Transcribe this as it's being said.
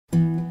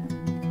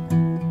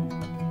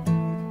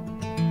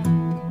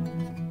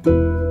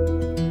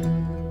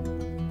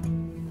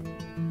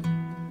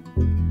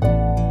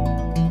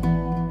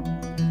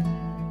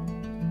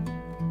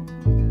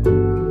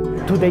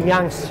the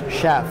young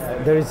chef,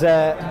 there is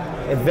a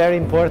very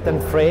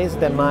important phrase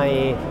that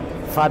my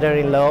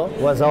father-in-law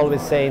was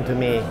always saying to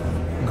me: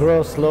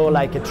 grow slow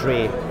like a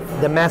tree.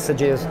 The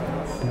message is,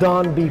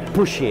 don't be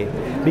pushy,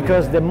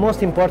 because the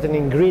most important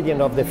ingredient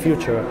of the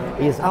future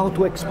is how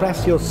to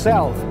express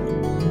yourself.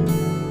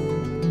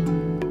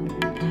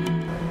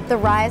 The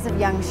rise of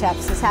young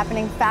chefs is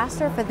happening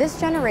faster for this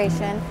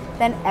generation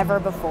than ever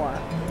before.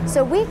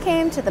 So we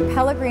came to the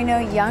Pellegrino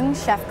Young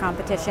Chef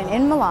competition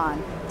in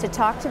Milan to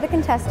talk to the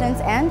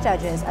contestants and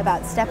judges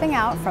about stepping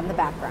out from the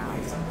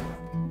background.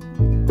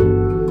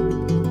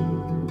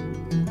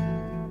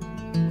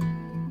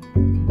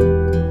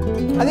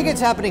 I think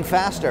it's happening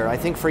faster. I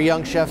think for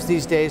young chefs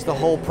these days, the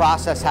whole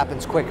process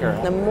happens quicker.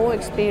 The more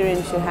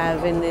experience you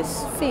have in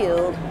this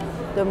field,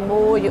 the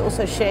more you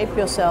also shape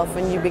yourself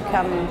and you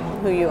become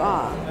who you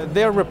are.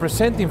 They're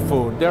representing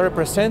food, they're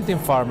representing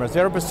farmers,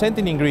 they're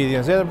representing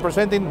ingredients, they're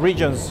representing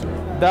regions.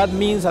 That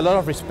means a lot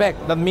of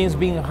respect, that means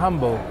being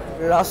humble.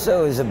 It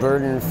also is a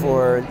burden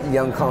for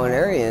young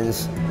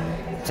culinarians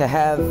to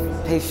have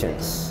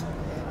patience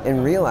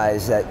and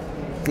realize that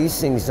these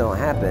things don't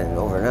happen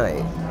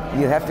overnight.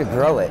 You have to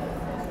grow it.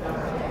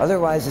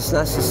 Otherwise, it's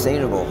not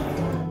sustainable.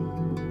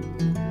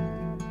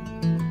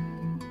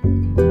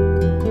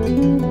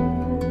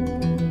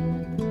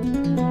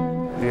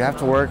 You have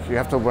to work, you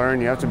have to learn,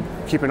 you have to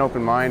keep an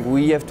open mind.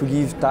 We have to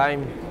give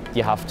time.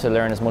 You have to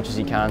learn as much as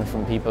you can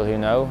from people who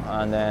know,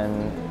 and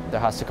then there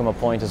has to come a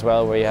point as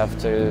well where you have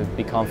to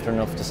be confident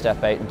enough to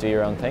step out and do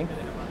your own thing.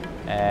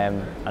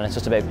 And it's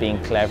just about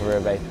being clever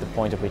about the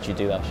point at which you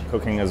do that.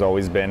 Cooking has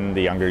always been,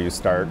 the younger you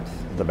start,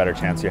 the better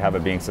chance you have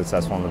of being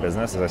successful in the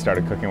business. I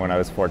started cooking when I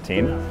was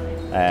 14,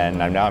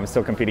 and I'm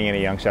still competing in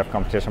a young chef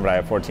competition, but I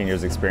have 14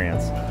 years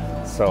experience.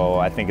 So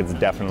I think it's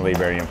definitely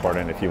very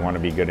important if you want to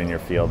be good in your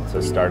field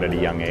to start at a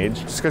young age.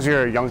 Just because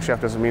you're a young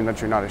chef doesn't mean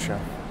that you're not a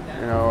chef.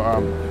 You know,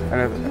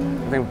 and I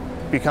think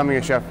becoming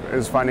a chef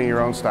is finding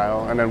your own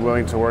style and then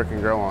willing to work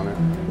and grow on it.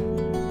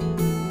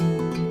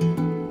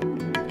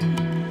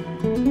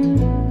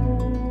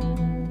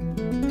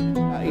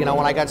 You know,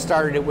 when I got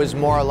started, it was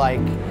more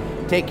like,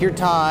 take your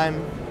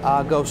time,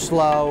 go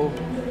slow.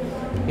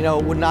 You know,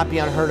 it would not be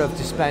unheard of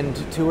to spend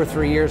 2 or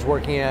 3 years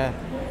working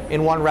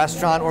in one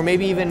restaurant, or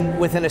maybe even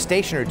within a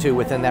station or two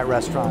within that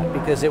restaurant,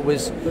 because it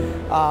was,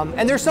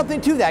 and there's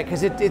something to that,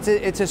 because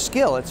it's a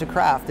skill, it's a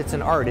craft, it's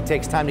an art. It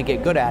takes time to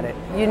get good at it.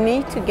 You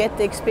need to get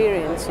the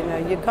experience, you know.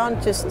 You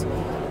can't just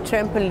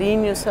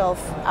trampoline yourself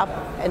up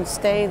and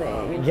stay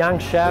there. Young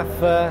chef,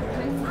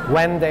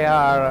 when they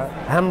are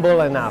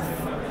humble enough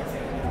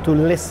to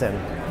listen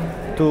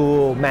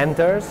to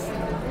mentors,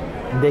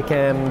 they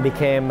can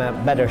become a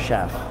better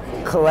chef.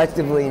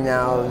 Collectively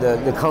now,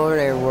 the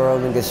culinary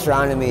world and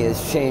gastronomy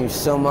has changed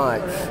so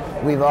much.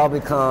 We've all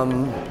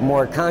become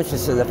more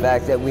conscious of the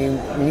fact that we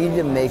need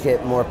to make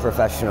it more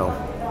professional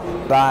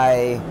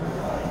by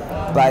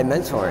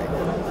mentoring,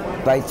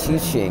 by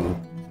teaching.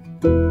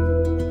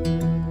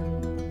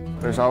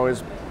 There's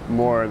always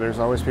more. There's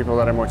always people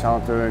that are more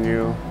talented than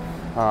you.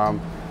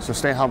 So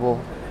stay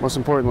humble, most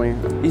importantly.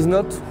 It's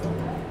not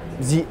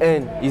the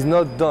end, it's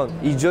not done.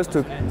 It's just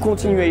a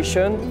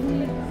continuation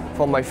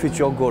for my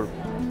future goal.